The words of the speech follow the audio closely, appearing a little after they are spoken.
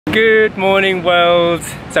Good morning world.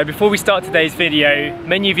 So before we start today's video,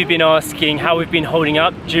 many of you have been asking how we've been holding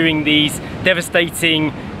up during these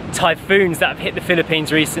devastating typhoons that have hit the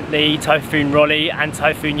Philippines recently, Typhoon Rolly and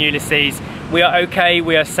Typhoon Ulysees. We are okay,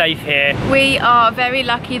 we are safe here. We are very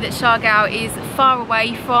lucky that Siargao is far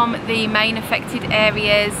away from the main affected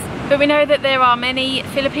areas, but we know that there are many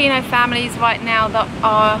Filipino families right now that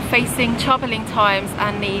are facing troubling times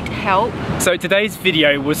and need help. So today's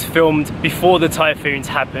video was filmed before the typhoons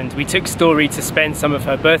happened. We took Story to spend some of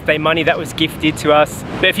her birthday money that was gifted to us.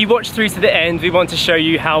 But if you watch through to the end, we want to show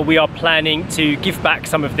you how we are planning to give back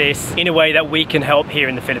some of this in a way that we can help here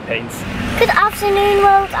in the Philippines. Good afternoon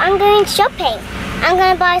world, I'm going shopping. I'm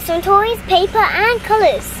going to buy some toys, paper and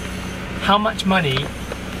colours. How much money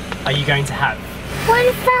are you going to have?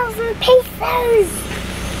 1,000 pesos!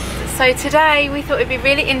 So today we thought it'd be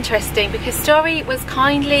really interesting because Story was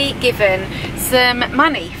kindly given some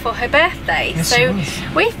money for her birthday. Yes, so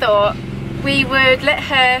we thought we would let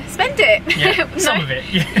her spend it. Yeah, some of it.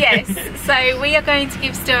 Yeah. Yes, so we are going to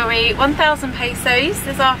give Story 1,000 pesos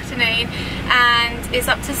this afternoon, and it's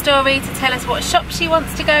up to Story to tell us what shop she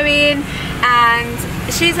wants to go in,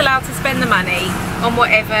 and she's allowed to spend the money on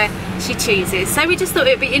whatever she chooses. So we just thought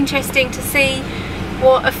it would be interesting to see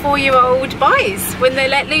what a 4-year-old buys when they're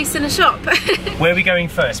let loose in a shop. Where are we going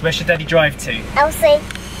first? Where should Daddy drive to? I'll say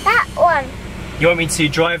that one. You want me to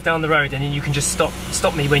drive down the road and then you can just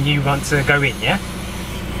stop me when you want to go in, yeah?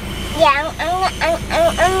 Yeah,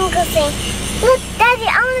 I'm going to say, look Daddy,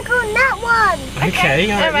 I want to go in that one.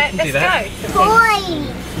 Okay, alright, let's do go.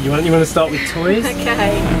 Toys. You want to start with toys?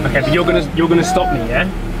 Okay. Okay, but you're gonna stop me, yeah?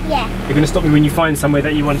 Yeah. You're gonna stop me when you find somewhere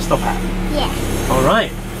that you want to stop at. Yeah.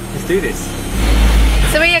 Alright, let's do this.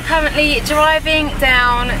 So we are currently driving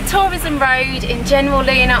down Tourism Road in General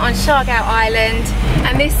Luna on Siargao Island,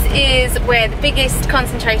 and this is where the biggest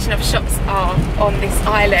concentration of shops are on this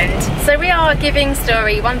island. So we are giving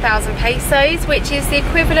Story 1,000 pesos, which is the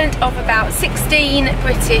equivalent of about 16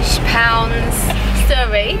 British pounds.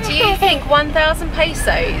 Story, do you think 1,000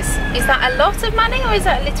 pesos, is that a lot of money or is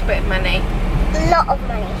that a little bit of money? A lot of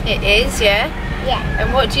money. It is, yeah? Yeah.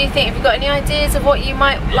 And what do you think? Have you got any ideas of what you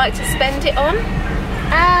might like to spend it on?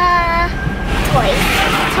 Toys.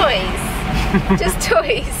 Toys? Just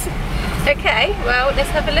toys? Okay, well let's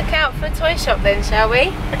have a look out for a toy shop then, shall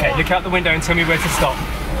we? Okay, look out the window and tell me where to stop.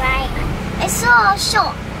 Right. I saw a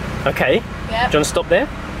shop. Okay. Yep. Do you want to stop there?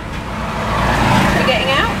 We're getting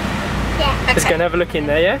out? Yeah. Okay. Let's go and have a look in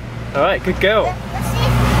there, yeah? Alright, good girl. Let's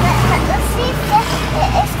see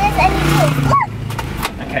if there's any toys. Look!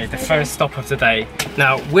 Okay, the first stop of the day.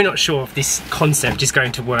 Now, we're not sure if this concept is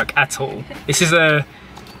going to work at all. This is a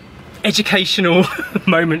educational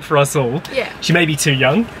moment for us all. Yeah. She may be too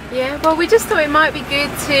young. Yeah, well we just thought it might be good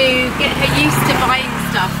to get her used to buying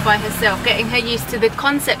stuff by herself, getting her used to the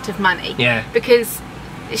concept of money. Yeah. Because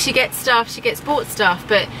she gets stuff, she gets bought stuff,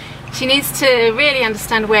 but she needs to really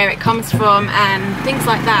understand where it comes from and things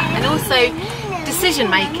like that. And also decision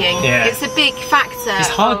making. Yeah. It's a big factor. It's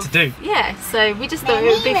hard to do. Yeah, so we just thought it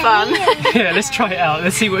would be fun. Yeah, let's try it out.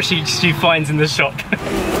 Let's see what she finds in the shop.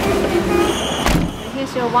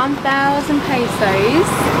 Here's your 1,000 pesos.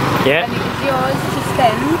 Yeah. And it is yours to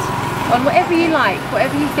spend on whatever you like,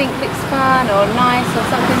 whatever you think looks fun or nice or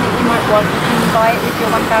something that you might want. You can buy it with your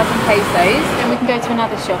 1,000 pesos, and we can go to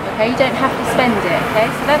another shop, okay? You don't have to spend it, okay?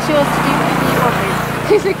 So that's yours to do whatever you want with.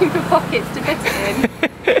 Who's looking for pockets to put it in?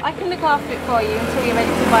 I can look after it for you until you're ready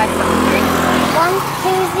to buy something. 1,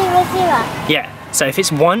 2, 0, 0. Yeah, so if it's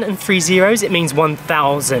 1 and 3 zeros, it means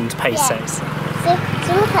 1,000 pesos. Yeah.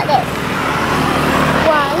 So look at this.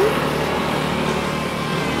 1,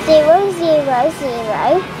 0, 0,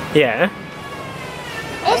 0. Yeah.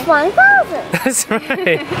 It's 1,000. That's right.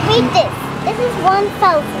 Read this. This is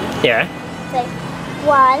 1,000. Yeah. So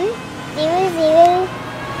 1, 0, 0,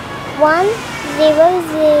 1, 0,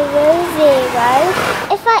 0, 0.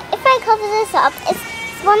 If I cover this up, it's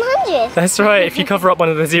 100. That's right. If you cover up one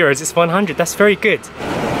of the zeros, it's 100. That's very good.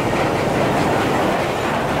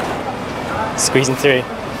 Squeezing through.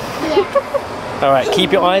 Yeah. Alright,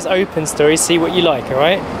 keep your eyes open, Story. See what you like,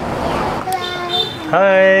 alright?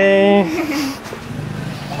 Hi.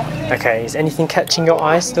 Okay, is anything catching your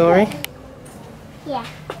eye, Story? Yeah.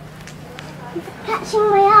 It's catching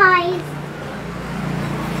my eyes.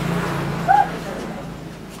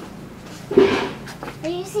 Do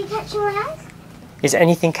you see catching my eyes? Is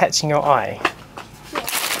anything catching your eye? Yeah. Look,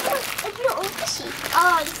 it's not all fishy.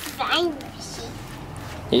 Oh, this is the angry fishy.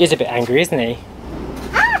 He is a bit angry, isn't he?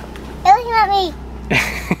 Ah! They're looking at me.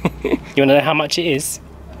 You want to know how much it is?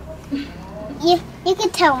 You can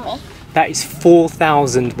tell me. That is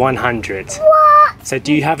 4,100. What? So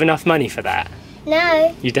do you have enough money for that?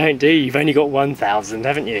 No. You don't, do you? You've only got 1,000,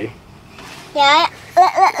 haven't you? Yeah.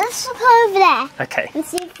 Let's look over there. Okay. And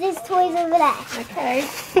see if there's toys over there. Okay.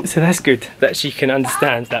 So that's good that she can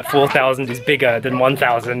understand that 4,000 is bigger than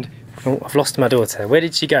 1,000. Oh, I've lost my daughter. Where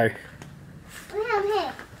did she go? I'm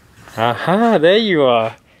here. Aha, there you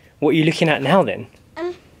are. What are you looking at now then?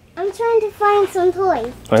 I'm trying to find some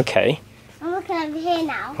toys. Okay. I'm looking over here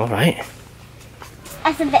now. All right.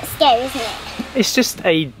 That's a bit scary, isn't it? It's just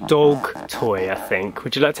a dog toy, I think.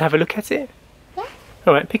 Would you like to have a look at it? Yeah.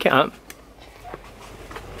 All right, pick it up.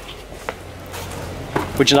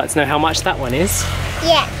 Would you like to know how much that one is?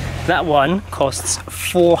 Yeah. That one costs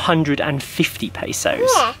 450 pesos.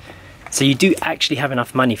 Yeah. So you do actually have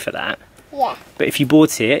enough money for that. Yeah. But if you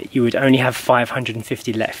bought it, you would only have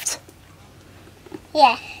 550 left.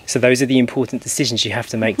 Yeah. So those are the important decisions you have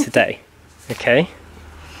to make today. Okay?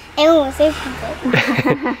 I almost opened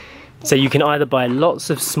it. So you can either buy lots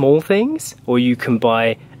of small things or you can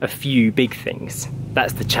buy a few big things.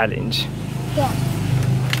 That's the challenge. Yeah.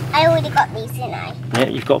 I already got these, didn't I? Yeah,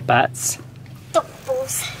 you've got bats. Dog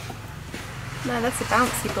balls. No, that's a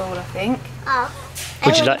bouncy ball, I think. Oh.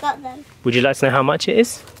 Would I you already like- got them. Would you like to know how much it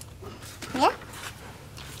is? Yeah.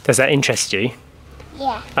 Does that interest you?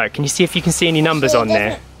 Yeah. Alright, can you see if you can see any numbers on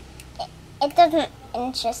there? It doesn't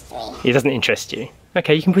interest me. It doesn't interest you.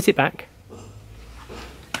 Okay, you can put it back.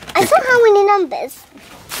 I saw how many numbers.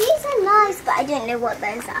 These are nice, but I don't know what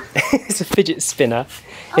those are. It's a fidget spinner.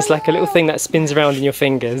 It's like a little thing that spins around in your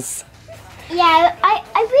fingers. Yeah, I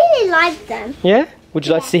really like them. Yeah? Would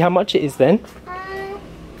you like to see how much it is then?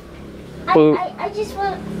 Well- I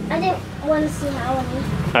don't want to see how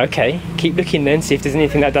many. Okay, keep looking then, see if there's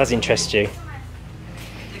anything that does interest you.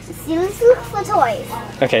 See, let's look for toys.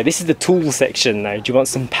 Okay, this is the tool section now. Do you want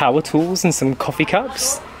some power tools and some coffee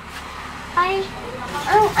cups? I'm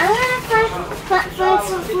gonna find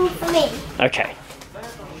some food for me. Okay.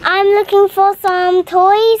 I'm looking for some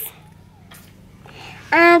toys,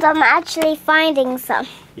 and I'm actually finding some.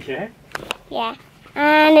 Yeah? Yeah,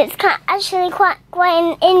 and it's actually quite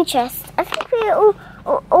an interest. I think we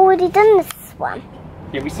already done this one.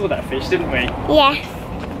 Yeah, we saw that fish, didn't we? Yeah,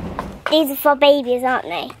 these are for babies, aren't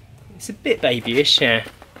they? It's a bit babyish, yeah.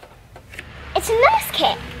 It's a nurse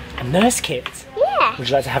kit. A nurse kit? Yeah. Would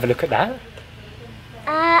you like to have a look at that?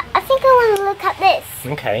 I think I want to look at this.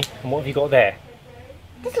 Okay, and what have you got there?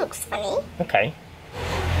 This looks funny. Okay.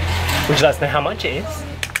 Would you like to know how much it is?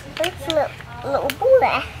 There's a little ball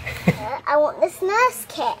there. I want this nurse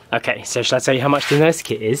kit. Okay, so shall I tell you how much the nurse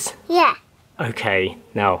kit is? Yeah. Okay,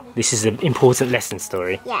 now this is an important lesson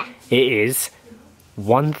story. Yeah. It is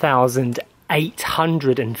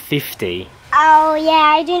 1,850. Oh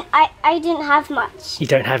yeah, I didn't have much. You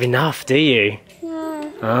don't have enough, do you?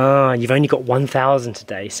 No, Ah, you've only got 1,000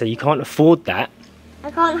 today, so you can't afford that.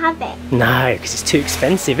 I can't have it. No, because it's too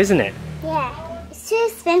expensive, isn't it? Yeah, it's too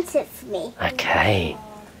expensive for me. Okay.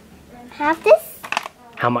 Have this?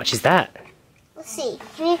 How much is that? Let's see.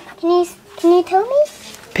 Can you tell me?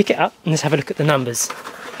 Pick it up and let's have a look at the numbers.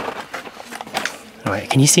 Alright,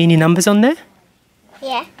 can you see any numbers on there?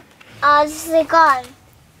 Yeah. This is a gun.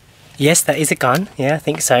 Yes, that is a gun. Yeah, I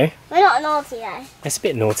think so. We're not naughty though. It's a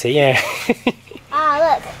bit naughty, yeah.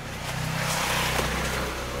 Look.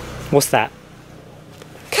 What's that?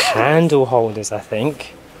 Candle holders, I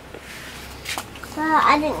think.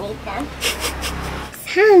 I didn't need them.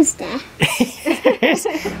 Hands there.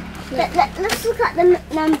 Let's look at the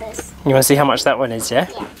numbers. You want to see how much that one is, yeah?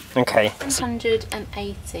 Yeah. Okay.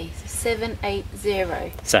 180, so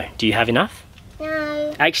 780. So, do you have enough?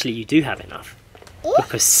 No. Actually, you do have enough. Yeah.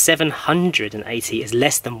 Because 780 is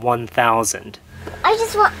less than 1,000. I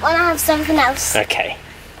just want to have something else. Okay.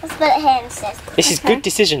 Let's put it here instead. This is good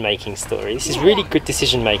decision making, Story. This is really good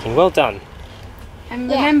decision making. Well done. And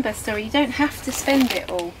remember, Story, you don't have to spend it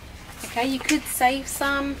all. Okay, you could save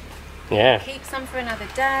some, Yeah. keep some for another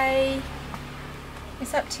day.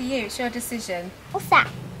 It's up to you, it's your decision. What's that?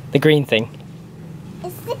 The green thing.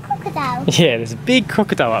 It's the crocodile. Yeah, there's a big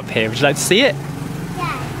crocodile up here. Would you like to see it?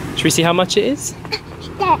 Yeah. Should we see how much it is?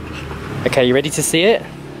 Yeah. Okay, you ready to see it?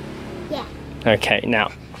 Yeah. Okay, now.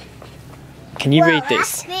 Can you read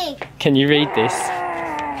this? That's big. Can you read this?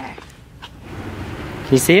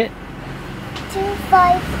 Can you see it? 2,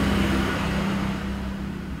 5,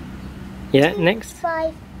 Yeah, next.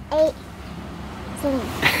 5, 8, 7.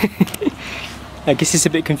 I guess it's a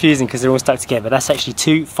bit confusing because they're all stuck together. That's actually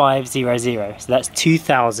 2500. So that's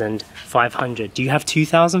 2,500. Do you have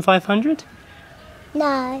 2,500?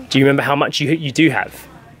 No. Do you remember how much you do have?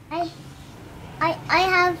 I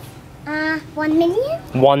have 1 million.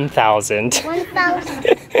 1,000. 1,000.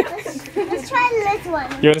 Let's try the little one.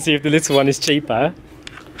 You want to see if the little one is cheaper?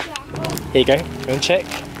 Yeah. Here you go. Go and check.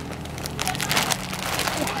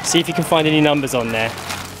 See if you can find any numbers on there.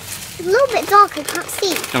 It's a little bit dark, I can't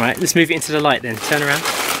see. Alright, let's move it into the light then. Turn around.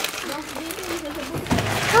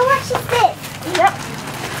 How much is this? Yep.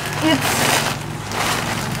 It's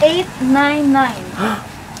 899.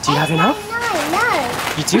 Do you have enough?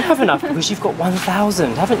 No. You do have enough because you've got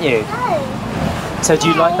 1,000, haven't you? No. So do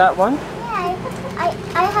you like that one? Yeah,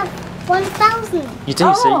 I have 1,000. You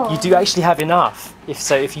do, so you do actually have enough.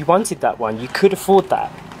 If you wanted that one, you could afford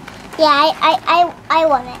that. Yeah, I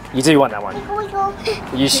want it. You do want that one? Wiggle.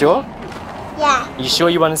 Are you sure? Yeah. You sure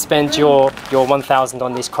you want to spend your 1,000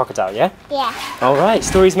 on this crocodile, yeah? Yeah. Alright,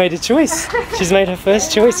 Story's made a choice. She's made her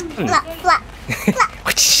first choice. Flap, flap.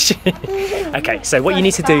 Okay, so what you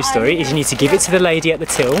need to do, Story, is you need to give it to the lady at the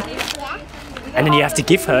till, and then you have to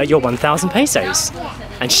give her your 1,000 pesos.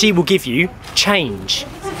 And she will give you change.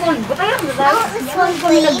 I want this one,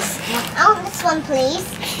 please. I want this one, please.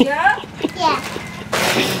 Yeah? Yeah.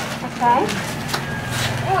 Okay.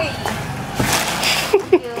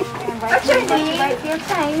 What's your name? Write your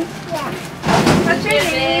change. Yeah. What's your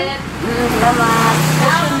name?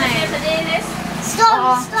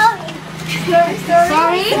 Story.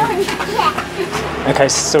 Sorry? Yeah. Okay,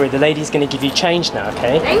 so Story, the lady's going to give you change now,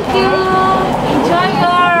 okay? Thank you.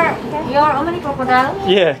 Enjoy your omni crocodile.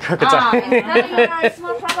 Yeah, crocodile. Enjoy your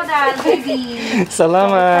small crocodile, baby.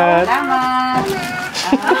 Salamat. Salamat.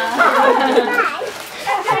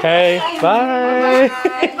 Okay, bye.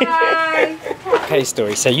 Bye. Okay,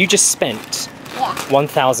 Story, so you just spent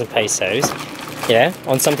 1,000 pesos, yeah,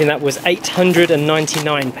 on something that was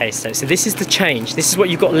 899 pesos. So this is the change. This is what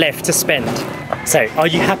you've got left to spend. So, are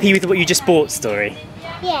you happy with what you just bought, Story?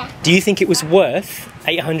 Yeah. Do you think it was worth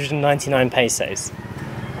 899 pesos?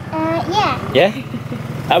 Yeah. Yeah?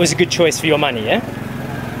 That was a good choice for your money, yeah?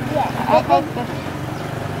 Yeah.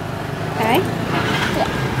 Okay.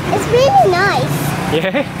 It's really nice.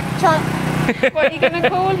 Yeah? Chomp, What are you going to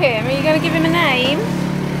call him? Are you going to give him a name?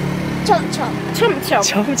 chomp, chomp. Chomp Chomp.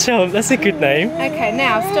 Chomp Chomp, that's a good name. Okay,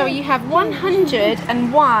 now, Story, you have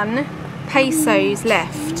 101 pesos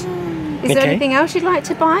left. Is there Okay. anything else you'd like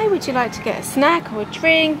to buy? Would you like to get a snack or a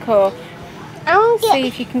drink, or I want to see get.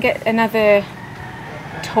 if you can get another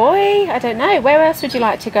toy? I don't know. Where else would you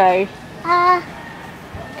like to go?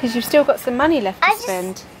 Because you've still got some money left to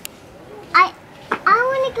spend. I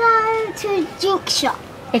want to go to a drink shop.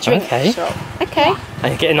 A drink Okay. shop. Okay.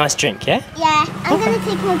 And get a nice drink, yeah? Yeah. I'm going to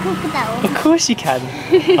take my crocodile. Of course you can.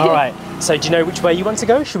 Alright, so do you know which way you want to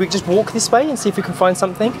go? Should we just walk this way and see if we can find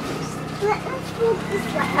something? Let's walk this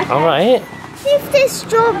way. Alright. See if there's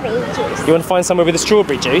strawberry juice. You want to find somewhere with a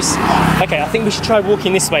strawberry juice? Okay, I think we should try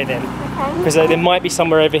walking this way then. Because there might be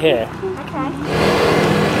somewhere over here. Okay.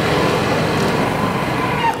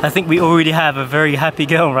 I think we already have a very happy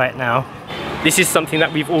girl right now. This is something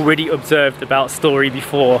that we've already observed about Story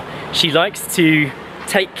before. She likes to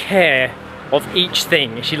take care of each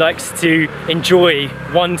thing. She likes to enjoy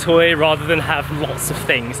one toy rather than have lots of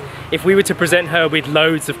things. If we were to present her with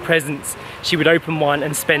loads of presents, she would open one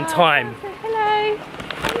and spend time. Hello.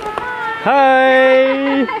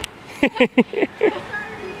 Hi!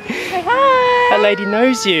 Say hi. That lady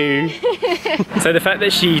knows you. So the fact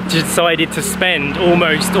that she decided to spend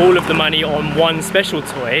almost all of the money on one special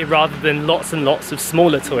toy rather than lots and lots of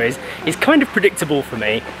smaller toys is kind of predictable for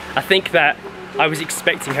me. I think that I was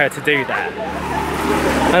expecting her to do that.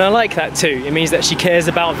 And I like that too. It means that she cares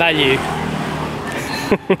about value.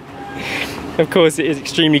 Of course, it is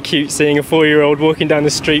extremely cute seeing a 4-year-old walking down the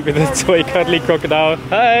street with a toy cuddly crocodile.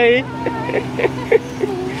 Hi!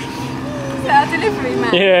 Is that our delivery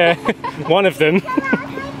man? Yeah, one of them.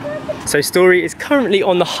 So Story is currently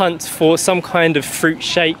on the hunt for some kind of fruit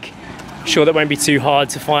shake. I'm sure that won't be too hard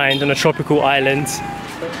to find on a tropical island.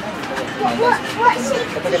 What shake?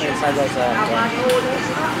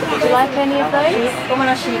 Would you like any of those?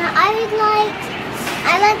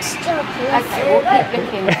 I like strawberry. Okay, we'll keep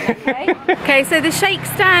looking. Okay. Okay, so the shake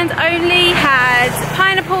stand only had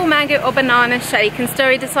pineapple, mango or banana shake, and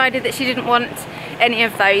Story decided that she didn't want any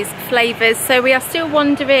of those flavours, so we are still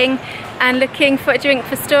wandering and looking for a drink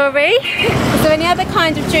for Story. Is there any other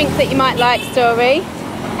kind of drink that you might like, Story?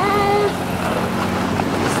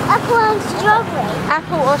 Apple and strawberry.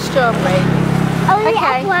 Apple or strawberry? Only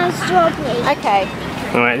Okay. apple and strawberry. Okay.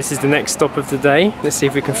 Alright, this is the next stop of the day. Let's see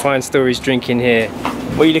if we can find Story's drink in here.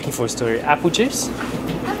 What are you looking for, Story? Apple juice?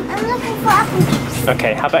 I'm looking for apple juice.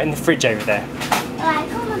 Okay, how about in the fridge over there? Alright,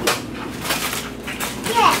 come on.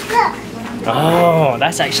 Yeah, look. Oh,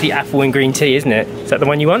 that's actually apple and green tea, isn't it? Is that the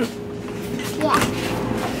one you want? Yeah.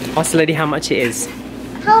 Ask the lady how much it is.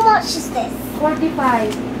 How much is this?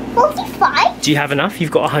 45. 45? Do you have enough?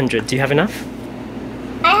 You've got 100. Do you have enough?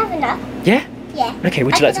 I have enough. Yeah. Okay,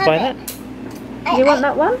 would you like to buy that? You want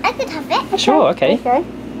that one? I could have it. Sure, okay. Okay.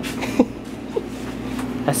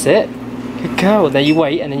 That's it. Good girl. There you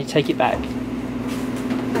wait and then you take it back.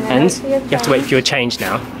 And you have to wait for your change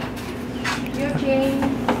now. Your change.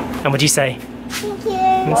 And what do you say? Thank you.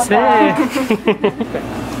 That's it.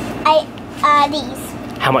 These.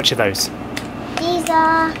 How much are those? These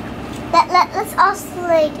are. Let's ask the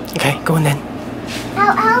lady. Okay, go on then.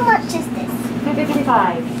 How much is this?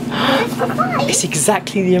 55. 55. It's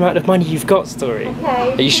exactly the amount of money you've got, Story.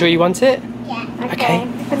 Okay. Are you sure you want it? Yeah. Okay.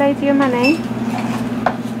 Give the lady your money.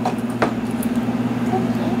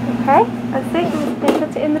 Okay, that's it. Then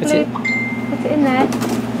put it in the That's blue. it. Put it in there.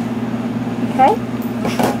 Okay.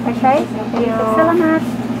 Okay. Salamat.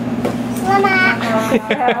 Salamat.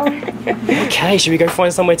 Okay, should we go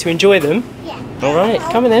find somewhere to enjoy them? Yeah. Alright,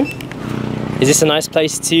 come on then. Is this a nice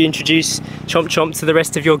place to introduce Chomp Chomp to the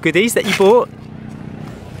rest of your goodies that you bought?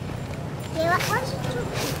 Yeah,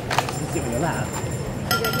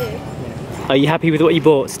 Are you happy with what you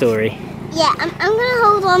bought, Story? yeah, I'm gonna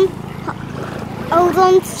hold on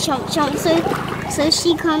to Chomp Chomp so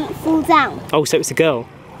she can't fall down. Oh, so it's a girl.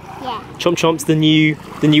 Yeah. Chomp Chomp's the new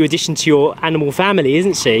addition to your animal family,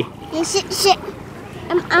 isn't she? Yeah,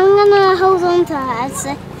 I'm gonna hold on to her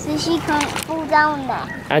so she can't fall down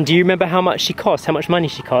there. And do you remember how much she cost? How much money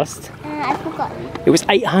she cost? I've forgotten. It was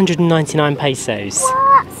 899 pesos.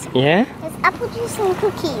 What? Yeah? There's apple juice and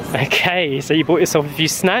cookies. Okay, so you bought yourself a few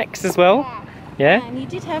snacks as well? Yeah? And you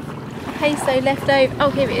did have a peso left over. Oh,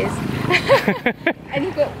 here it is. And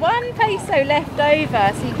you've got 1 peso left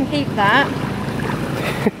over, so you can keep that.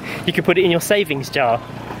 You could put it in your savings jar.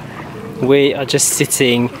 We are just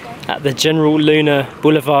sitting at the General Luna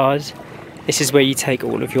Boulevard. This is where you take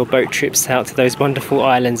all of your boat trips out to those wonderful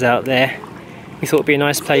islands out there. We thought it'd be a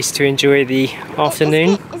nice place to enjoy the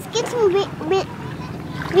afternoon. It's getting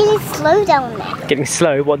really slow down there. Getting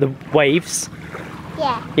slow, what, the waves?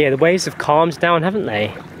 Yeah. Yeah, the waves have calmed down, haven't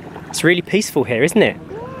they? It's really peaceful here, isn't it?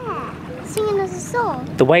 Yeah. Singing us a song.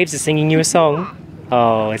 The waves are singing you a song?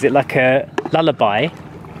 Oh, is it like a lullaby?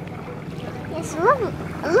 It's a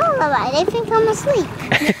lullaby. They think I'm asleep.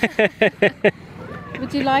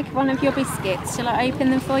 Would you like one of your biscuits? Shall I open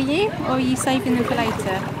them for you, or are you saving them for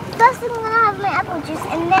later? First I'm gonna have my apple juice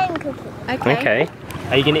and then cookie. Okay.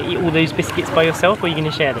 Are you going to eat all those biscuits by yourself or are you going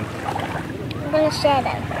to share them? I'm gonna share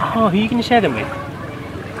them. Oh, who are you going to share them with?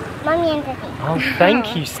 Mummy and Cookie. Oh,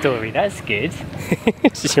 thank you, Story. That's good.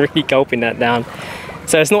 She's really gulping that down.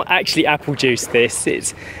 So it's not actually apple juice, this.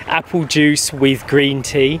 It's apple juice with green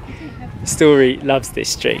tea. Story loves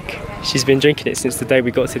this drink. She's been drinking it since the day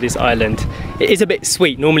we got to this island. It is a bit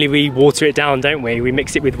sweet. Normally we water it down, don't we? We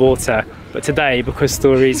mix it with water. But today, because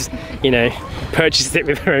Story's, purchased it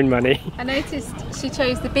with her own money. I noticed she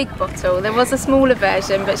chose the big bottle. There was a smaller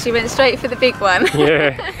version, but she went straight for the big one.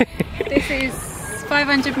 Yeah. This is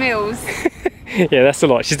 500 mils. Yeah, that's a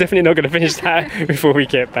lot. She's definitely not going to finish that before we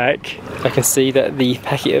get back. I can see that the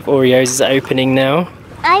packet of Oreos is opening now.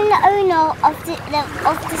 I'm the owner of this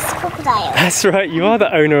crocodile. That's right, you are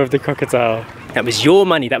the owner of the crocodile. That was your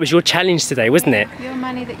money, that was your challenge today, wasn't it? Your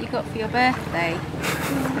money that you got for your birthday.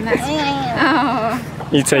 And that's... Oh.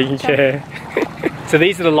 You're taking care. So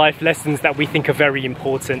these are the life lessons that we think are very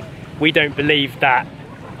important. We don't believe that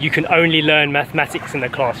you can only learn mathematics in the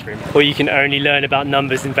classroom, or you can only learn about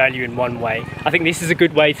numbers and value in one way. I think this is a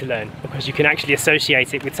good way to learn because you can actually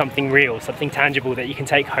associate it with something real, something tangible that you can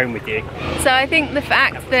take home with you. So I think the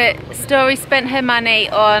fact that Story spent her money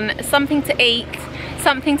on something to eat,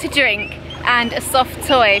 something to drink, and a soft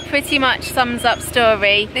toy pretty much sums up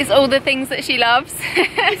Story. It's all the things that she loves.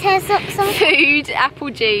 Food, apple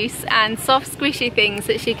juice, and soft squishy things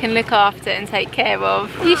that she can look after and take care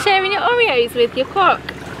of. Are you sharing your Oreos with your croc?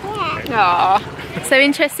 Yeah. Aww. So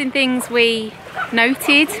interesting things we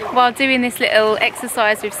noted while doing this little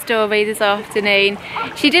exercise with Story this afternoon.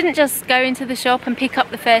 She didn't just go into the shop and pick up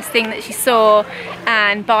the first thing that she saw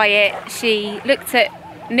and buy it. She looked at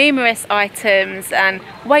numerous items and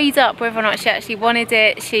weighed up whether or not she actually wanted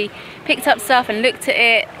it. She picked up stuff and looked at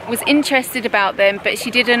it, was interested about them, but she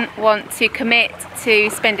didn't want to commit to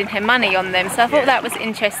spending her money on them. So I thought that was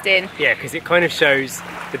interesting. Yeah, because it kind of shows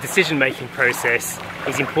the decision-making process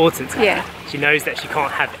is important to her. She knows that she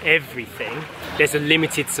can't have everything. There's a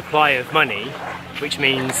limited supply of money, which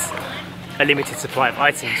means a limited supply of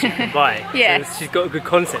items you can buy. Yeah. So she's got a good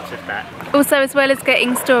concept of that. Also, as well as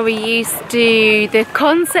getting Story used to the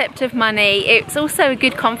concept of money, it's also a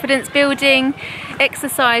good confidence building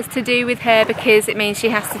exercise to do with her, because it means she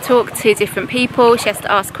has to talk to different people, she has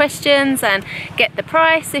to ask questions and get the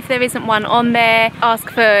price if there isn't one on there, ask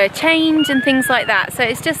for change and things like that. So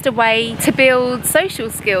it's just a way to build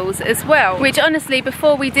social skills as well, which honestly,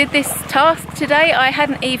 before we did this task today, I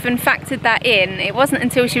hadn't even factored that in. It wasn't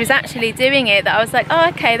until she was actually doing it that I was like, oh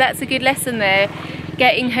okay, that's a good lesson there,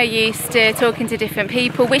 getting her used to talking to different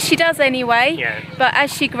people, which she does anyway. Yeah. But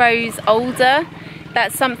as she grows older,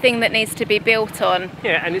 that's something that needs to be built on.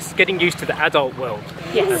 Yeah, and it's getting used to the adult world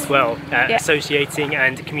as well. Associating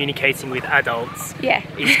and communicating with adults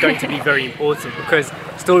is going to be very important, because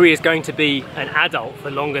Story is going to be an adult for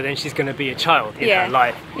longer than she's going to be a child in her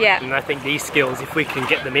life. And I think these skills, if we can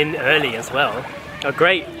get them in early as well, are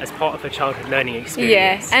great as part of her childhood learning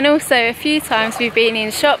experience. Yeah, and also a few times we've been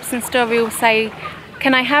in shops and Story will say,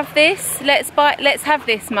 can I have this? Let's have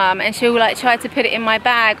this, Mum. And she'll like try to put it in my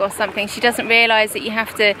bag or something. She doesn't realise that you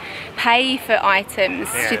have to pay for items.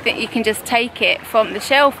 She thinks you can just take it from the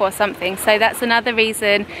shelf or something. So that's another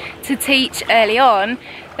reason to teach early on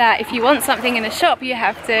that if you want something in a shop, you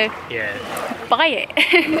have to buy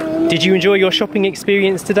it. Did you enjoy your shopping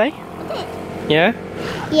experience today? Yeah?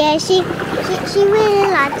 Yeah, she really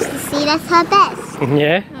likes the sea. That's her best.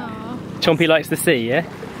 Yeah? Chompy likes the sea, yeah?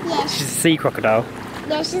 Yeah. She's a sea crocodile.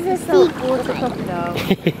 Yeah, she's a sea crocodile.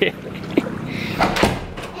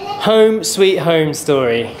 Home sweet home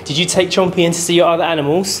Story. Did you take Chompy in to see your other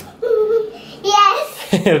animals? Yes.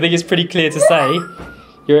 I think it's pretty clear to say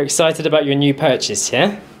you're excited about your new purchase,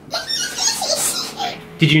 yeah?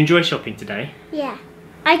 Did you enjoy shopping today? Yeah.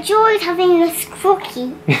 I enjoyed having this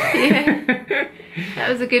crocky. That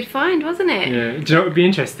was a good find, wasn't it? Yeah. Do you know what would be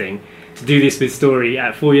interesting? To do this with Story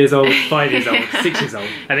at 4 years old, 5 years old, 6 years old,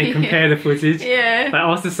 and then compare the footage. Yeah. Like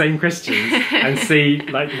ask the same questions and see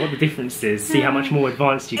like what the difference is. See how much more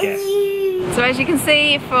advanced you get. So as you can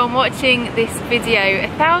see from watching this video,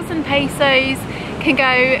 1,000 pesos can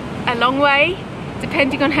go a long way,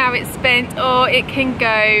 depending on how it's spent, or it can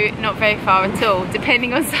go not very far at all,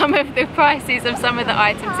 depending on some of the prices of some of the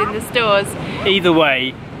items in the stores. Either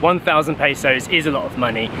way, 1,000 pesos is a lot of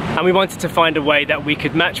money, and we wanted to find a way that we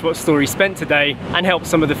could match what Story spent today and help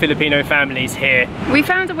some of the Filipino families here. We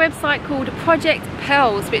found a website called Project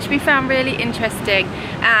Pearls, which we found really interesting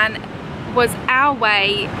and was our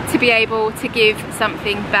way to be able to give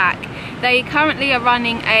something back. They currently are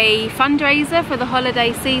running a fundraiser for the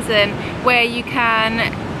holiday season where you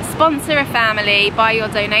can sponsor a family by your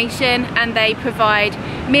donation, and they provide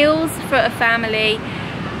meals for a family,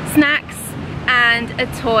 snacks and a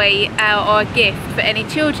toy or a gift for any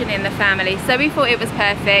children in the family. So we thought it was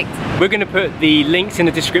perfect. We're going to put the links in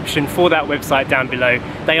the description for that website down below.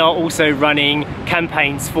 They are also running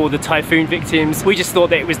campaigns for the typhoon victims. We just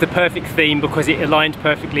thought that it was the perfect theme because it aligned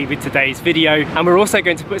perfectly with today's video. And we're also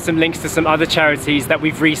going to put some links to some other charities that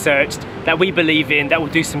we've researched that we believe in that will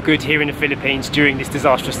do some good here in the Philippines during this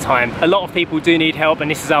disastrous time. A lot of people do need help,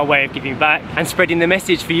 and this is our way of giving back and spreading the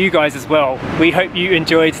message for you guys as well. We hope you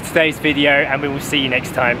enjoyed today's video, and we will see you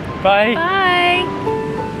next time. Bye! Bye!